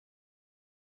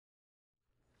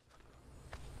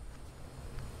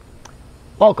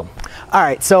Welcome. All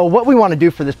right, so what we want to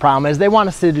do for this problem is they want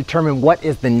us to determine what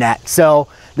is the net. So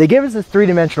they give us a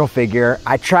three-dimensional figure.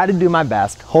 I try to do my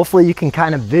best. Hopefully you can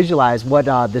kind of visualize what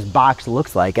this box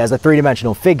looks like as a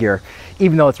three-dimensional figure,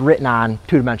 even though it's written on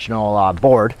two-dimensional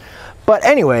board. But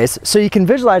anyways, so you can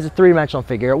visualize a three-dimensional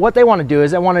figure. What they want to do is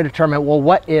they want to determine, well,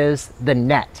 what is the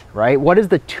net, right? What is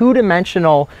the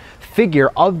two-dimensional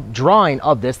figure of drawing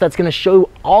of this that's going to show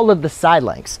all of the side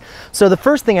lengths? So the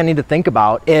first thing I need to think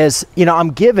about is,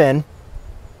 I'm given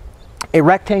a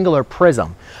rectangular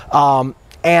prism.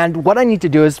 And what I need to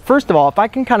do is, first of all, if I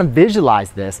can kind of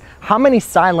visualize this, how many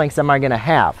side lengths am I going to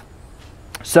have?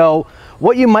 So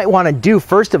what you might want to do,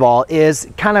 first of all, is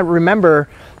kind of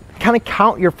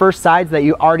count your first sides that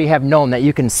you already have known that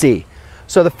you can see.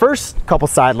 So the first couple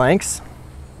side lengths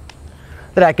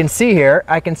that I can see here,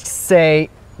 I can say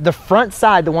the front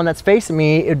side, the one that's facing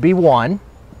me, it'd be 1.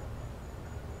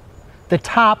 The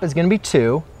top is going to be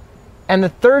 2. And the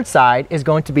third side is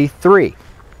going to be 3.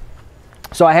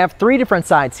 So I have 3 different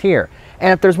sides here.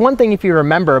 And if there's one thing, if you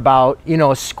remember about,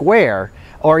 a square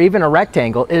or even a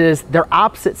rectangle, it is their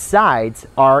opposite sides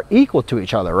are equal to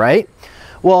each other, right?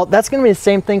 Well, that's going to be the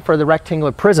same thing for the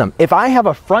rectangular prism. If I have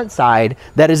a front side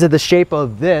that is of the shape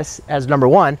of this as number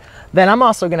 1, then I'm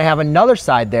also going to have another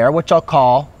side there, which I'll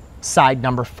call side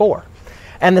number 4.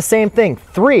 And the same thing,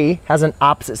 3 has an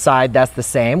opposite side that's the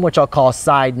same, which I'll call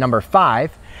side number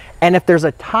 5. And if there's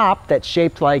a top that's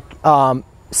shaped like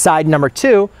side number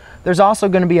 2, there's also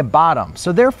going to be a bottom.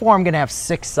 So therefore, I'm going to have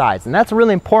 6 sides. And that's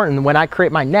really important. When I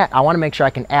create my net, I want to make sure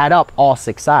I can add up all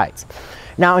 6 sides.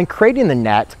 Now, in creating the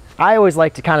net, I always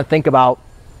like to kind of think about,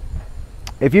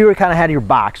 if you were kind of had your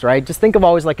box, right? Just think of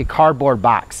always like a cardboard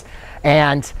box.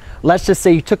 And let's just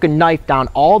say you took a knife down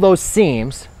all those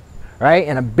seams, right?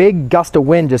 And a big gust of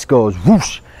wind just goes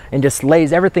whoosh and just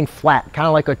lays everything flat, kind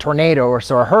of like a tornado or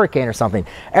a hurricane or something.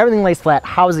 Everything lays flat.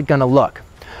 How is it going to look?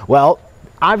 Well,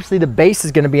 obviously the base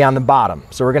is going to be on the bottom.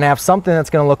 So we're going to have something that's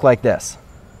going to look like this.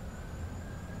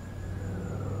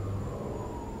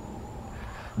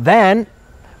 Then,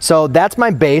 so that's my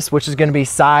base, which is going to be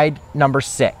side number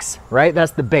 6, right?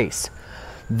 That's the base.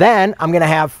 Then I'm going to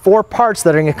have 4 parts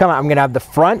that are going to come out. I'm going to have the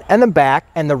front and the back,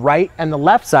 and the right and the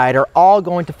left side are all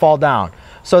going to fall down.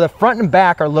 So the front and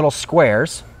back are little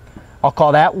squares. I'll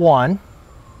call that 1.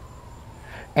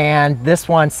 And this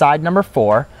one, side number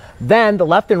 4. Then the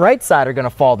left and right side are going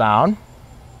to fall down.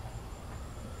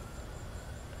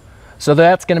 So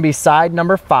that's going to be side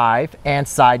number 5 and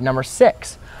side number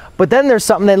 6. But then there's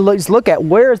something that let's look at.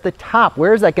 Where is the top?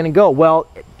 Where is that going to go? Well,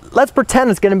 let's pretend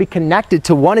it's going to be connected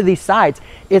to one of these sides.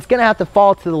 It's going to have to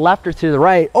fall to the left or to the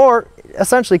right, or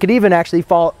essentially could even actually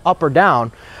fall up or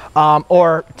down.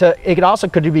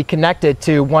 It could be connected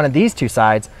to one of these 2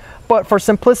 sides. But for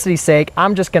simplicity's sake,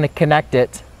 I'm just going to connect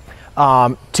it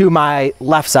to my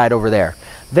left side over there.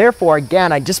 Therefore,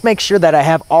 again, I just make sure that I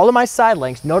have all of my side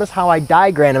lengths. Notice how I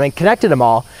diagrammed them and connected them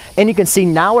all. And you can see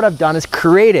now what I've done is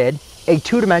created a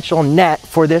 2-dimensional net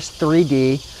for this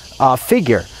 3D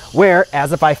figure.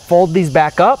 Whereas if I fold these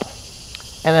back up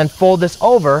and then fold this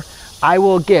over, I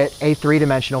will get a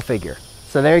 3-dimensional figure.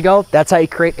 So there you go. That's how you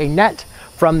create a net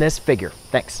from this figure.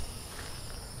 Thanks.